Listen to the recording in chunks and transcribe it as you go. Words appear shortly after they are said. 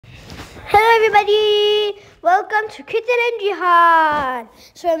Hello everybody! Welcome to Kritin and Rihaan.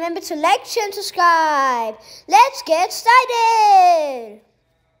 So remember to like, share and subscribe. Let's get started!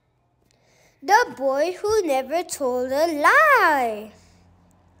 The boy who never told a lie.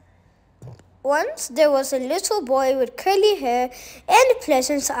 Once there was a little boy with curly hair and a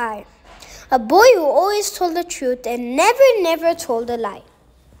pleasant eye. A boy who always told the truth and never told a lie.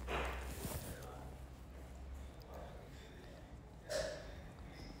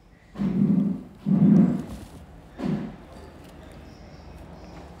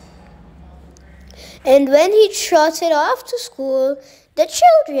 And when he trotted off to school, the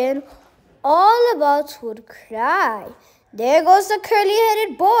children all about would cry. There goes the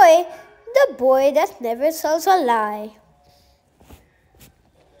curly-headed boy, the boy that never tells a lie.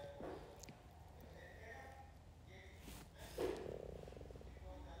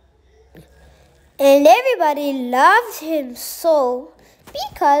 And everybody loved him so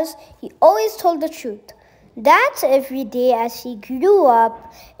because he always told the truth. That every day as he grew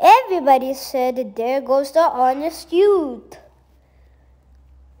up, everybody said, "There goes the honest youth."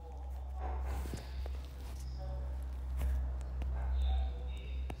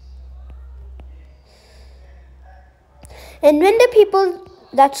 And when the people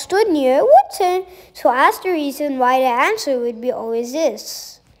that stood near would turn to ask the reason why, the answer would be always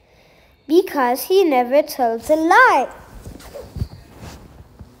this: because he never tells a lie.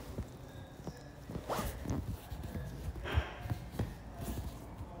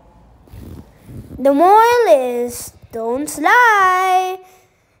 The moral is, don't lie.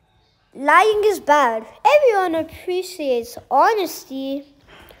 Lying is bad. Everyone appreciates honesty.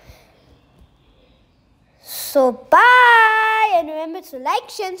 So bye, and remember to like,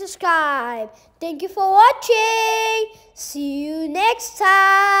 share and subscribe. Thank you for watching. See you next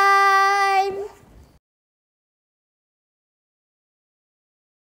time.